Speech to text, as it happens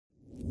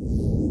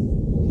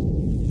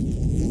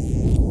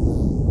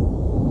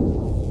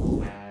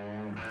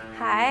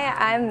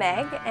I'm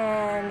Meg,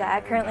 and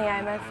currently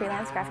I'm a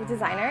freelance graphic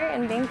designer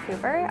in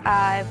Vancouver.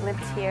 I've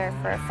lived here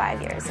for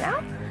 5 years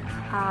now.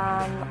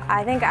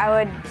 I think I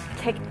would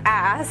kick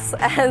ass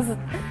as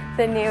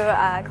the new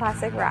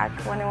classic rock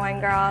 101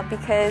 girl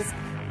because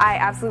I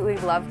absolutely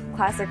love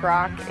classic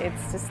rock.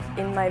 It's just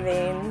in my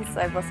veins.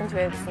 I've listened to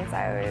it since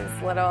I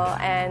was little,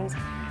 and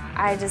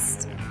I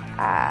just,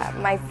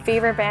 my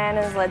favorite band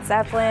is Led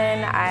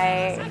Zeppelin.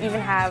 I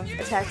even have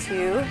a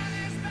tattoo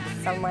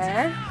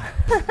somewhere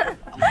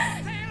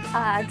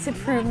to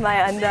prove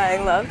my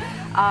undying love.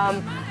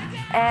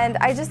 And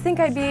I just think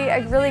I'd be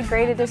a really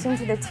great addition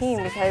to the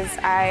team because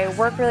I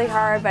work really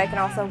hard, but I can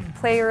also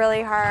play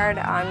really hard.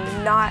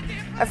 I'm not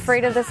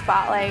afraid of the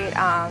spotlight.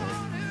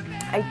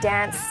 I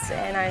danced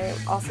and I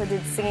also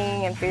did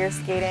singing and figure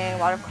skating, a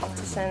lot of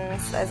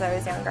competitions as I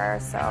was younger,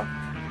 so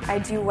I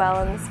do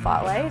well in the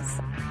spotlight.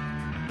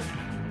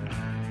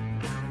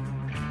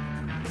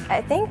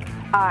 I think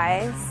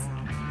eyes.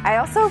 I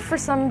also, for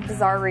some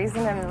bizarre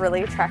reason, am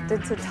really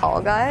attracted to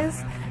tall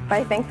guys, but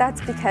I think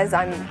that's because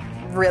I'm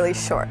really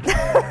short.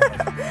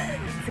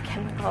 It's a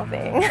chemical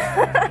thing.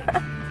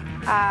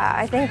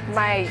 I think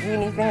my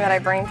unique thing that I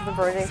bring to the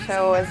Project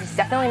show is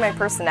definitely my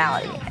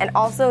personality, and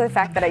also the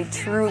fact that I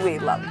truly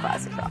love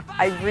classic rock.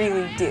 I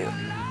really do.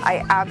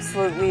 I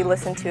absolutely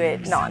listen to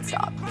it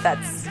nonstop.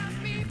 That's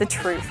the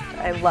truth.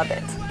 I love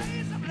it.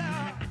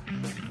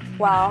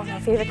 Well, my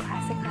favorite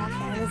classic rock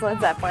band is Led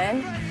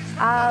Zeppelin.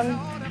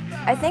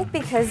 I think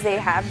because they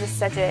have just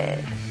such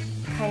a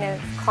kind of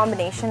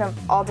combination of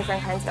all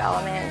different kinds of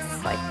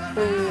elements, like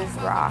blues,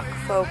 rock,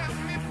 folk,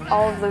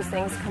 all of those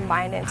things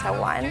combined into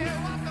one.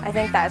 I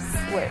think that's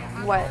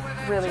what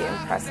really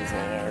impresses me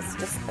is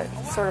just the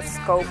sort of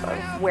scope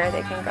of where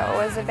they can go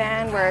as a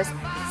band, whereas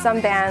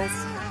some bands,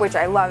 which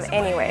I love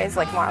anyways,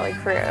 like Mötley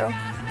Crüe,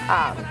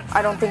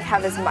 I don't think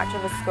have as much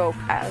of a scope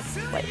as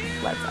like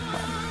Led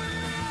Zeppelin.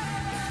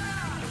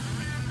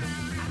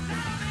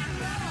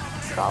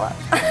 Trollop.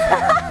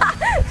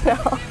 No.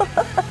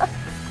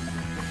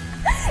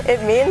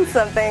 It means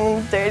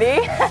something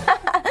dirty.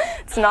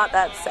 It's not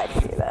that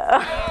sexy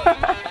though.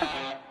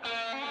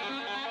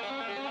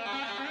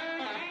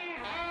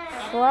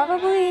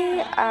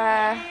 Probably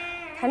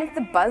kind of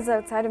the buzz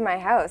outside of my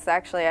house,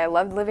 actually. I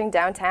loved living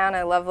downtown,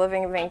 I love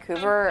living in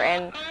Vancouver,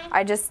 and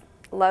I just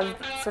love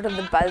sort of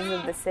the buzz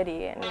of the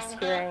city and just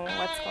hearing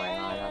what's going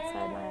on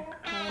outside my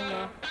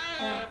window.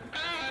 Yeah.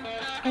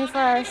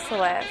 24 hours to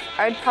live.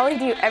 I would probably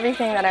do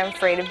everything that I'm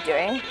afraid of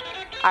doing.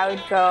 I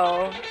would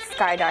go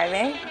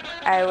skydiving.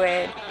 I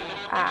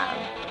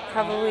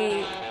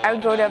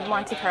would go to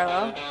Monte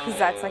Carlo, because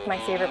that's like my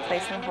favorite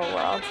place in the whole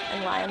world,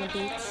 and lie on the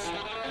beach.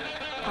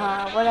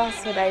 What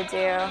else would I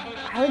do?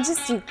 I would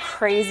just do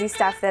crazy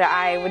stuff that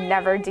I would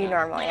never do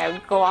normally. I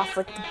would go off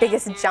like the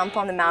biggest jump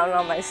on the mountain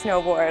on my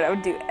snowboard. I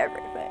would do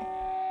everything.